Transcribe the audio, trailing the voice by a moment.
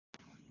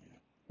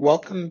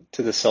Welcome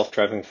to the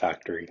Self-Driving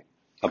Factory,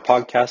 a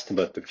podcast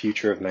about the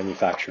future of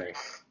manufacturing.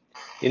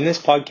 In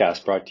this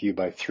podcast brought to you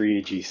by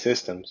 3AG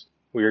Systems,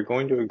 we are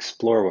going to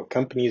explore what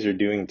companies are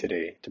doing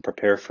today to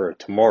prepare for a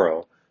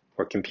tomorrow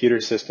where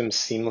computer systems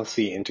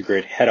seamlessly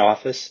integrate head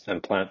office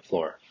and plant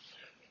floor,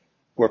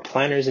 where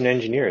planners and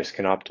engineers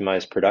can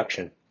optimize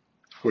production,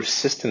 where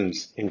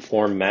systems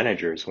inform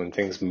managers when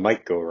things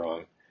might go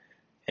wrong,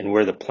 and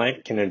where the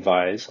plant can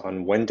advise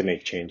on when to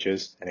make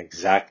changes and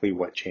exactly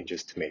what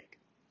changes to make.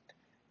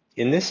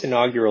 In this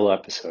inaugural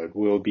episode,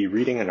 we will be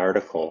reading an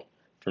article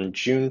from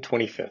June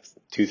 25th,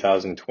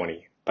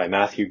 2020 by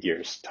Matthew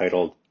Gears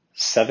titled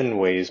 7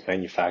 Ways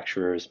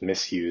Manufacturers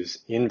Misuse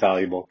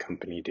Invaluable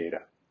Company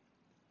Data.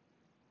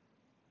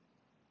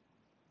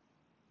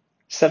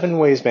 7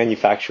 Ways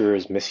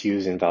Manufacturers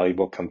Misuse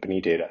Invaluable Company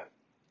Data.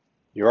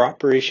 Your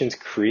operations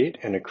create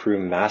and accrue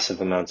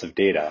massive amounts of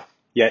data,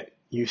 yet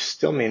you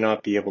still may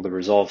not be able to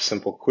resolve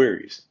simple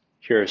queries.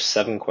 Here are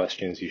 7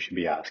 questions you should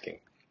be asking.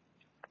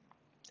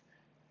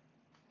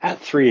 At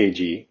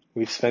 3AG,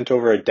 we've spent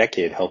over a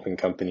decade helping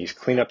companies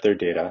clean up their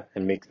data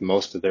and make the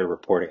most of their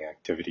reporting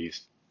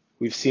activities.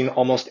 We've seen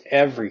almost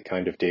every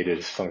kind of data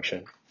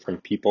dysfunction, from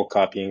people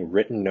copying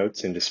written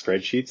notes into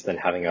spreadsheets, then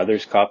having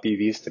others copy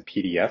these to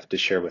PDF to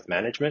share with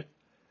management,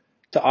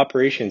 to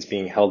operations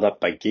being held up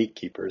by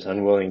gatekeepers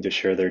unwilling to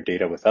share their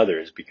data with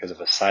others because of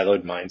a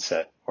siloed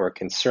mindset or a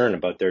concern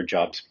about their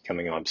jobs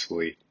becoming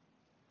obsolete.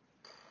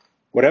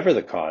 Whatever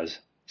the cause,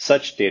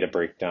 such data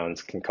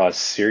breakdowns can cause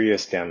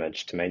serious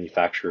damage to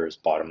manufacturers'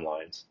 bottom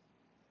lines.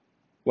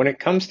 When it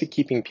comes to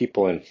keeping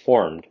people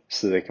informed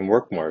so they can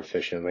work more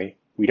efficiently,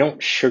 we don't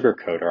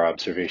sugarcoat our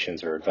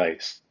observations or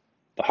advice.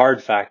 The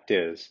hard fact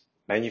is,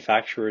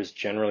 manufacturers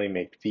generally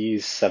make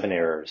these 7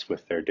 errors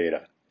with their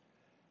data.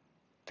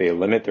 They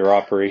limit their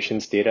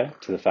operations data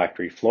to the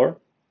factory floor.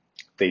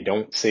 They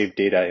don't save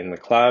data in the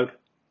cloud.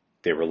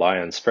 They rely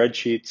on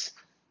spreadsheets.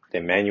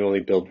 They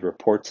manually build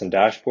reports and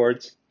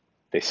dashboards.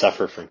 They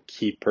suffer from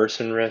key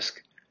person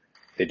risk,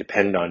 they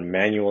depend on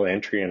manual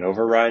entry and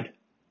override,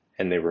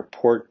 and they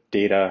report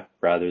data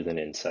rather than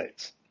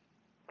insights.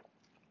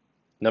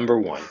 Number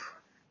 1,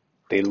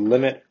 they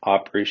limit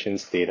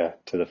operations data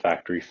to the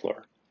factory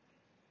floor.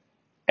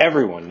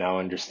 Everyone now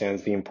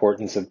understands the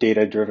importance of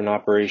data-driven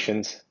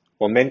operations.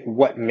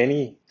 What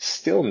many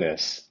still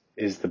miss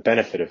is the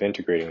benefit of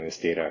integrating this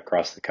data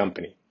across the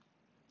company.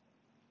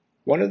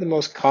 One of the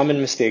most common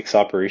mistakes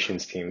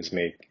operations teams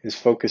make is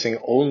focusing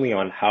only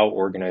on how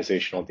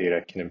organizational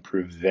data can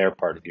improve their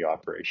part of the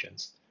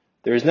operations.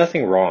 There is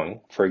nothing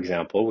wrong, for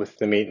example, with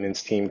the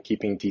maintenance team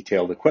keeping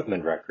detailed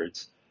equipment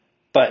records,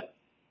 but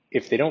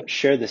if they don't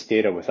share this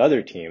data with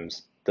other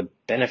teams, the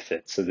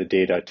benefits of the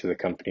data to the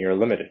company are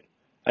limited.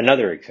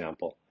 Another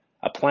example,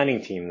 a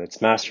planning team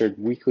that's mastered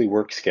weekly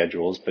work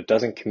schedules but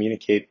doesn't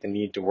communicate the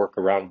need to work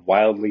around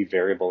wildly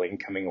variable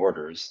incoming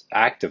orders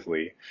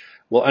actively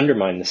will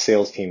undermine the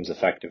sales team's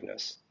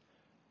effectiveness.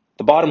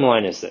 The bottom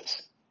line is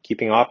this: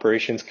 keeping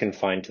operations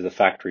confined to the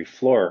factory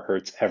floor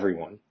hurts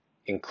everyone,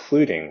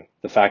 including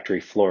the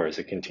factory floor as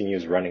it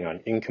continues running on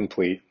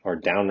incomplete or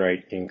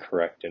downright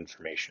incorrect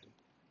information.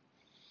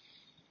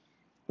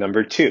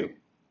 Number 2,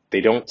 they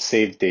don't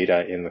save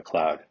data in the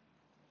cloud.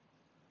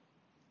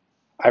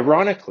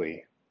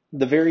 Ironically,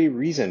 the very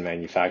reason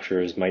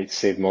manufacturers might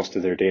save most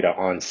of their data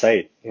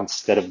on-site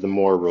instead of the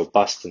more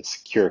robust and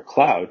secure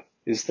cloud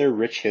is their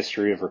rich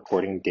history of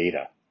recording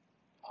data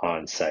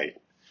on-site.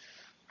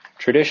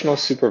 Traditional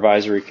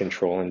supervisory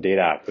control and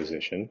data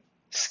acquisition,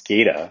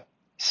 SCADA,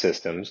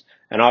 systems,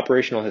 and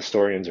operational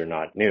historians are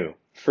not new,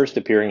 first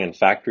appearing in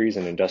factories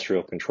and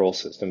industrial control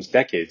systems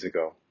decades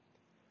ago.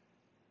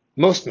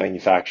 Most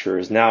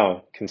manufacturers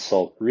now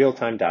consult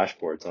real-time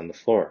dashboards on the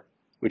floor,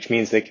 which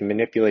means they can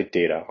manipulate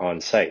data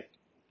on-site.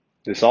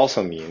 This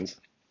also means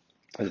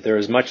that there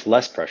is much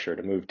less pressure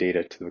to move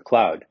data to the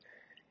cloud.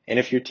 And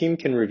if your team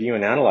can review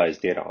and analyze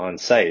data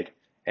on-site,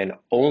 and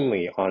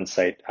only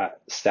on-site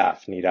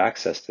staff need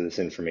access to this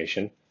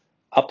information,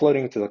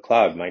 uploading to the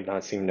cloud might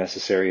not seem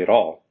necessary at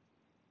all.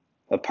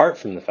 Apart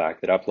from the fact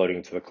that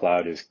uploading to the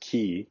cloud is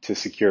key to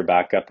secure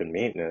backup and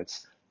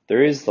maintenance,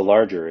 there is the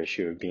larger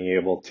issue of being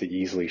able to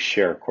easily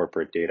share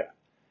corporate data.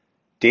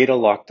 Data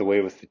locked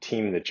away with the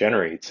team that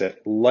generates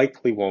it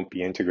likely won't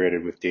be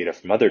integrated with data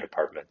from other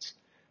departments,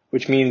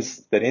 which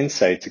means that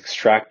insights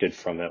extracted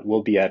from it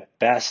will be at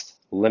best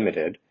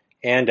limited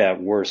and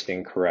at worst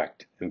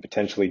incorrect and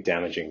potentially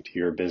damaging to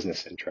your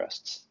business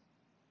interests.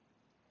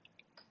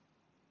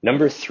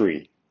 Number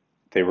 3,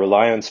 they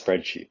rely on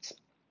spreadsheets.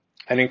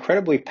 An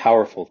incredibly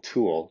powerful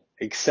tool,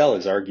 Excel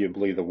is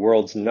arguably the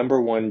world's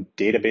 #1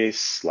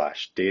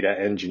 database/data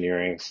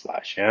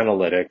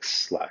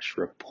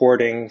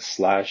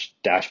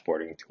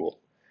engineering/analytics/reporting/dashboarding tool.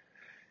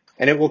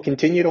 And it will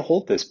continue to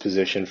hold this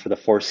position for the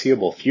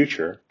foreseeable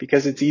future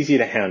because it's easy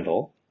to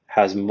handle,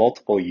 has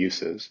multiple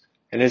uses,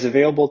 and is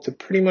available to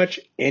pretty much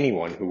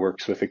anyone who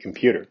works with a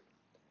computer.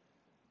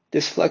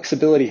 This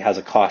flexibility has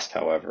a cost,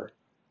 however,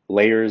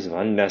 layers of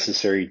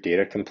unnecessary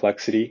data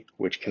complexity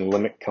which can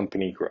limit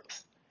company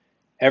growth.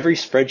 Every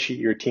spreadsheet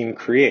your team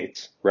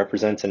creates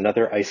represents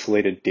another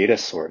isolated data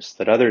source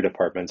that other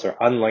departments are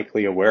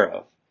unlikely aware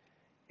of.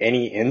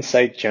 Any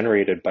insight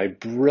generated by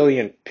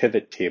brilliant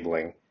pivot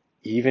tabling,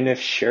 even if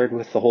shared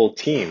with the whole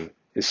team,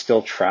 is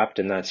still trapped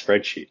in that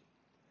spreadsheet.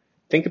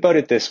 Think about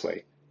it this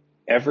way.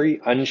 Every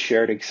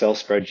unshared Excel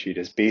spreadsheet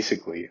is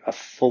basically a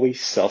fully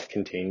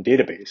self-contained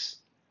database.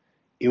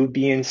 It would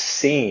be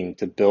insane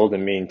to build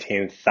and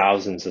maintain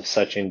thousands of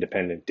such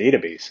independent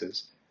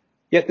databases.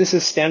 Yet this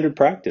is standard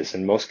practice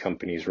in most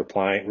companies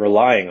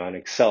relying on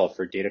Excel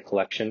for data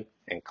collection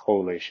and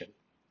collation.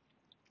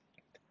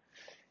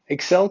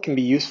 Excel can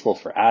be useful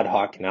for ad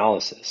hoc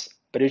analysis,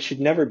 but it should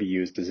never be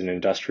used as an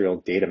industrial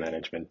data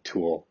management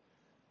tool.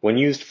 When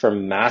used for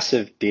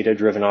massive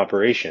data-driven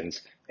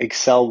operations,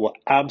 Excel will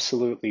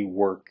absolutely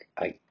work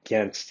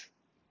against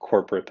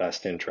corporate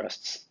best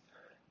interests.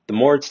 The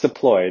more it's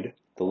deployed,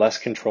 the less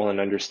control and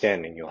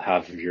understanding you'll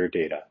have of your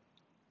data.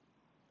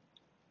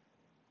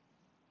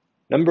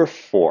 Number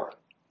 4,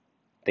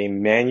 they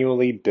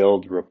manually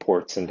build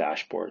reports and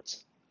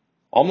dashboards.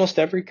 Almost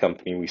every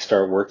company we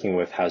start working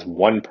with has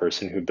one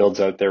person who builds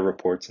out their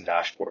reports and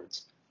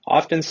dashboards,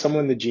 often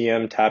someone the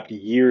GM tapped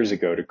years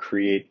ago to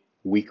create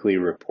weekly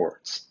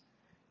reports.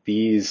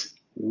 These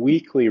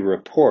weekly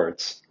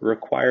reports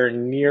require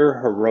near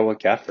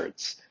heroic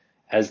efforts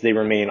as they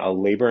remain a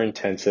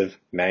labor-intensive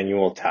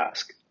manual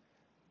task.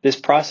 This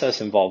process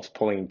involves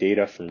pulling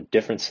data from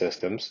different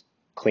systems,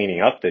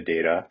 cleaning up the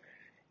data,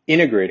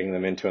 integrating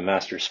them into a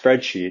master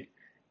spreadsheet,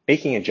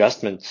 making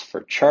adjustments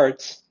for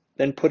charts,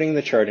 then putting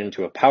the chart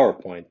into a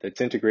PowerPoint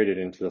that's integrated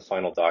into the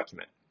final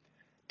document.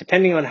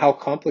 Depending on how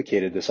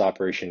complicated this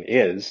operation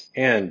is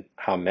and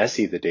how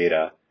messy the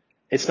data,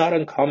 it's not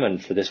uncommon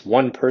for this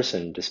one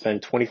person to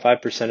spend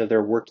 25% of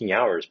their working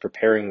hours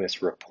preparing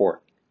this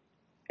report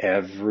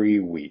every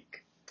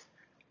week.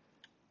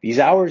 These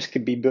hours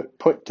could be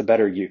put to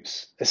better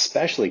use,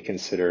 especially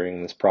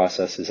considering this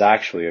process is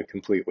actually a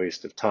complete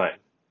waste of time.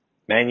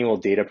 Manual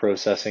data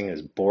processing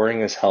is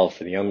boring as hell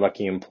for the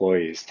unlucky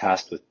employees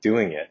tasked with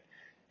doing it,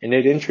 and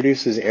it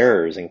introduces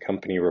errors in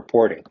company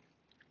reporting.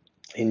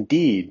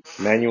 Indeed,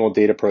 manual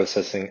data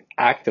processing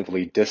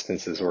actively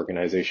distances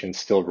organizations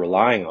still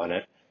relying on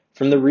it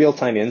from the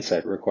real-time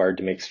insight required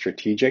to make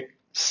strategic,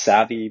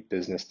 savvy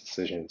business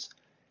decisions.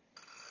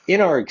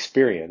 In our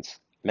experience,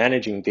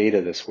 managing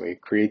data this way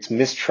creates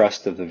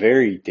mistrust of the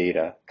very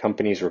data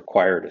companies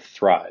require to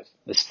thrive,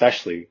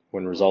 especially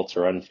when results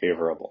are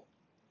unfavorable.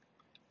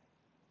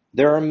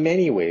 There are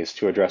many ways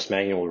to address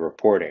manual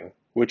reporting,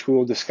 which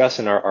we discuss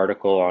in our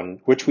articles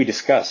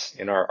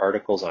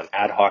on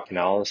ad hoc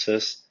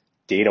analysis,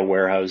 data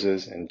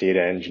warehouses, and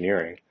data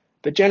engineering.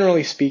 But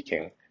generally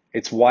speaking,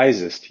 it's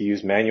wisest to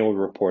use manual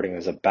reporting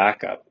as a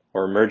backup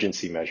or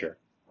emergency measure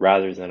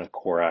rather than a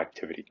core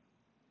activity.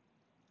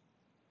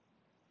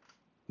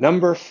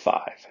 Number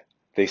 5,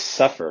 they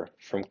suffer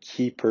from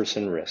key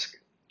person risk.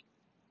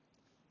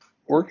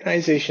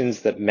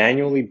 Organizations that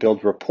manually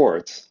build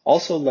reports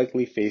also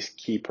likely face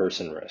key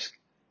person risk.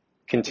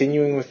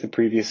 Continuing with the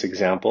previous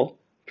example,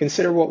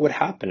 consider what would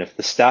happen if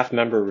the staff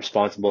member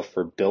responsible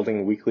for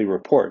building weekly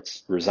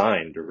reports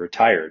resigned or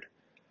retired.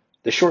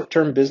 The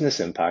short-term business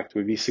impact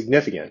would be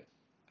significant,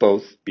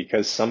 both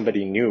because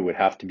somebody new would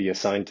have to be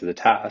assigned to the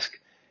task,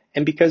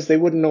 and because they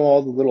wouldn't know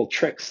all the little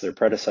tricks their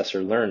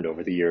predecessor learned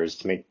over the years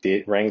to make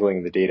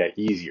wrangling the data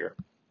easier.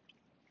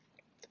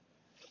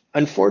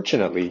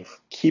 Unfortunately,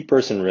 key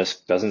person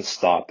risk doesn't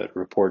stop at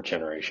report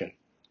generation.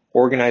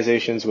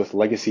 Organizations with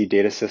legacy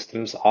data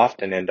systems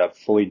often end up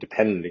fully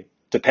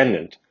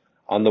dependent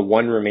on the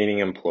one remaining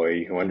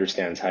employee who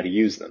understands how to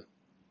use them.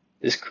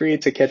 This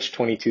creates a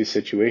catch-22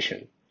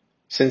 situation.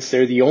 Since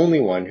they're the only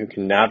one who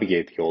can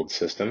navigate the old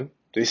system,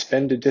 they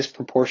spend a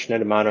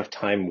disproportionate amount of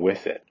time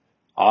with it,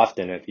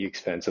 often at the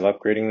expense of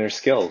upgrading their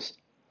skills.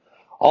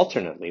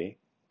 Alternately,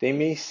 they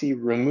may see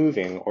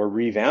removing or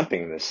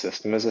revamping this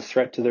system as a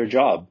threat to their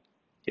job.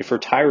 If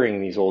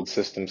retiring these old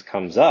systems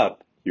comes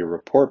up, your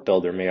report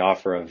builder may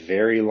offer a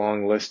very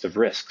long list of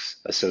risks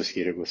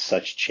associated with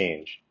such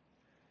change.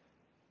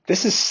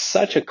 This is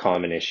such a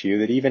common issue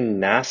that even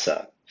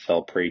NASA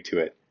fell prey to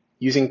it,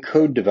 using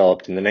code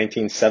developed in the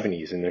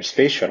 1970s in their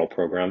space shuttle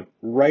program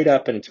right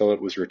up until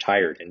it was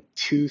retired in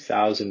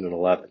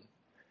 2011.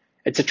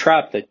 It's a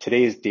trap that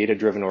today's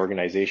data-driven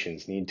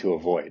organizations need to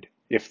avoid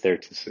if they're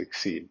to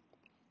succeed.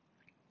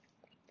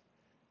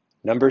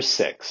 Number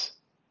 6,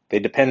 they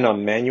depend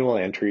on manual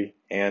entry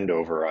and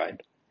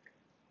override.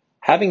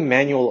 Having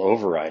manual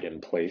override in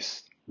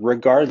place,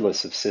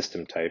 regardless of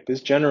system type,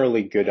 is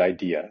generally a good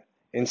idea,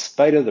 in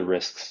spite of the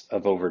risks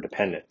of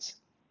overdependence.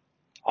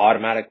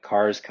 Automatic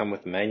cars come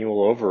with a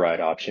manual override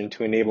option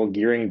to enable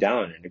gearing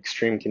down in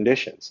extreme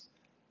conditions.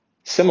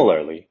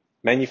 Similarly,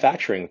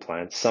 manufacturing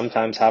plants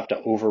sometimes have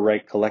to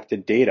overwrite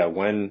collected data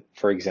when,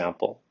 for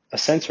example, a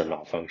sensor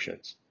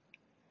malfunctions.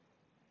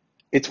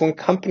 It's when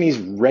companies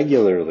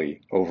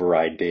regularly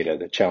override data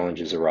that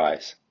challenges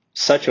arise.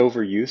 Such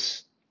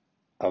overuse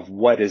of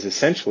what is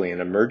essentially an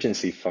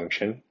emergency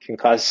function can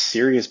cause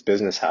serious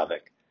business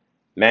havoc.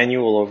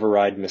 Manual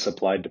override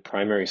misapplied to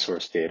primary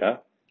source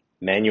data,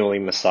 manually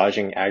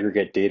massaging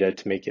aggregate data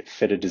to make it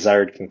fit a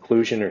desired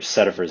conclusion or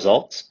set of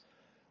results,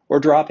 or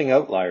dropping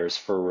outliers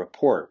for a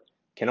report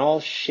can all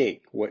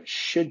shake what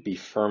should be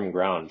firm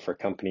ground for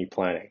company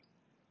planning.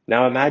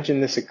 Now imagine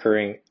this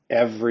occurring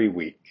every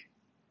week,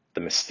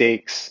 the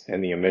mistakes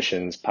and the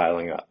omissions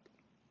piling up.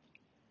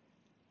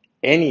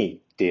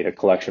 Any data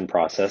collection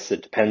process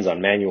that depends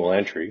on manual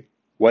entry,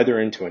 whether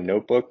into a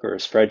notebook or a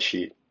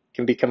spreadsheet,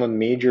 can become a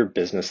major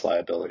business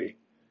liability,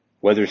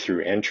 whether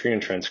through entry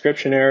and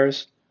transcription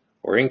errors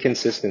or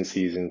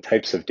inconsistencies in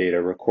types of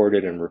data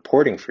recorded and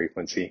reporting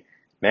frequency.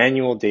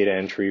 Manual data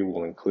entry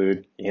will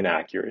include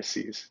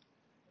inaccuracies.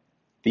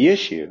 The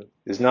issue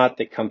is not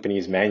that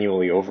companies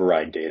manually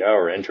override data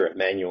or enter it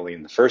manually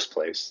in the first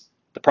place.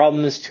 The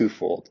problem is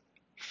twofold.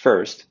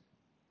 First,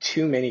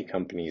 too many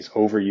companies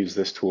overuse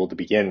this tool to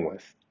begin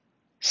with.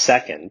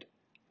 Second,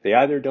 they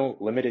either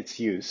don't limit its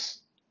use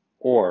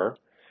or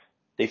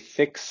they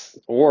fix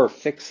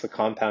the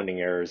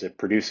compounding errors it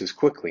produces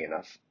quickly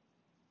enough,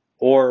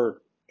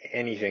 or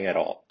anything at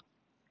all.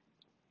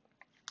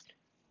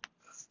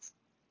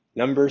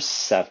 Number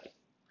 7,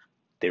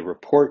 they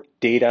report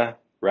data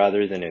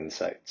rather than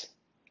insights.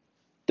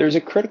 There's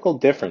a critical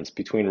difference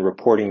between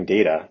reporting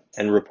data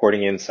and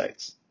reporting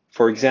insights.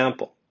 For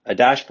example, a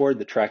dashboard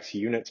that tracks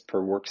units per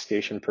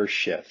workstation per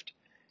shift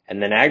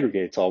and then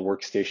aggregates all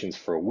workstations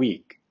for a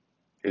week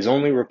is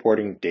only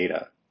reporting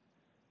data.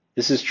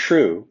 This is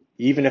true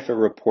even if it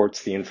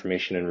reports the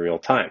information in real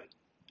time.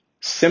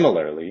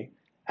 Similarly,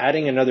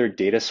 adding another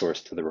data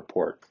source to the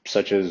report,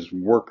 such as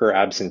worker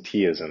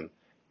absenteeism,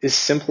 is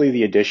simply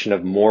the addition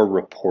of more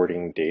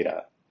reporting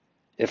data.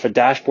 If a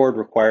dashboard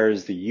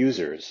requires the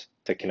users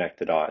to connect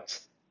the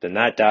dots, then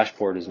that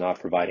dashboard is not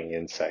providing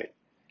insight.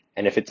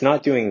 And if it's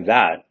not doing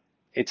that,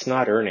 it's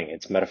not earning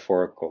its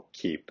metaphorical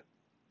keep.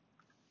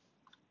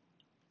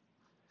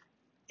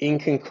 In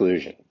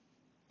conclusion,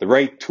 the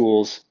right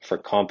tools for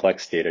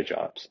complex data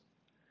jobs.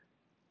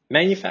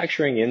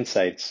 Manufacturing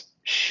insights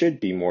should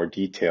be more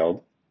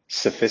detailed,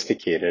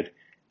 sophisticated,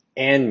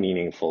 and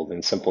meaningful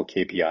than simple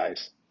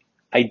KPIs.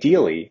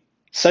 Ideally,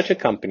 such a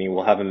company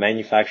will have a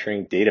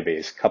manufacturing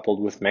database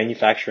coupled with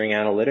manufacturing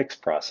analytics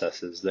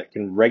processes that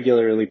can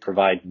regularly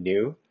provide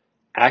new,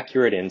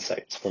 accurate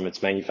insights from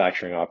its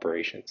manufacturing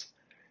operations.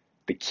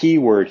 The key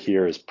word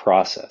here is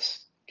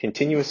process.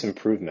 Continuous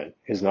improvement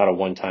is not a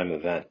one-time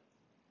event.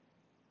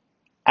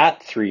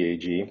 At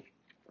 3AG,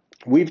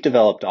 we've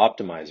developed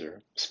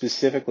Optimizer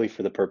specifically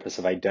for the purpose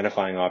of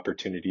identifying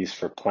opportunities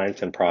for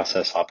plant and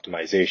process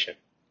optimization,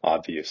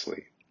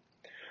 obviously.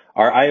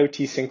 Our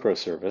IoT Synchro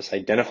service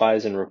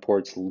identifies and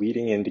reports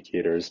leading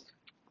indicators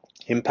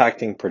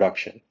impacting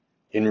production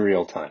in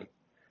real time.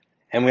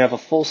 And we have a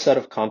full set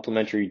of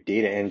complementary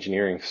data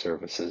engineering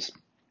services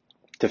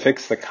to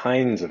fix the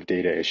kinds of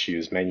data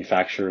issues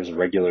manufacturers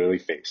regularly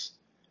face.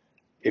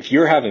 If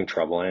you're having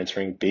trouble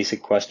answering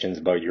basic questions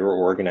about your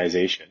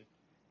organization,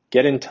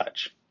 get in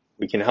touch.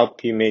 We can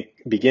help you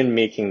begin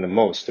making the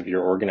most of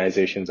your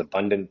organization's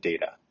abundant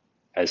data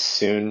as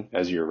soon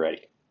as you're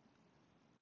ready.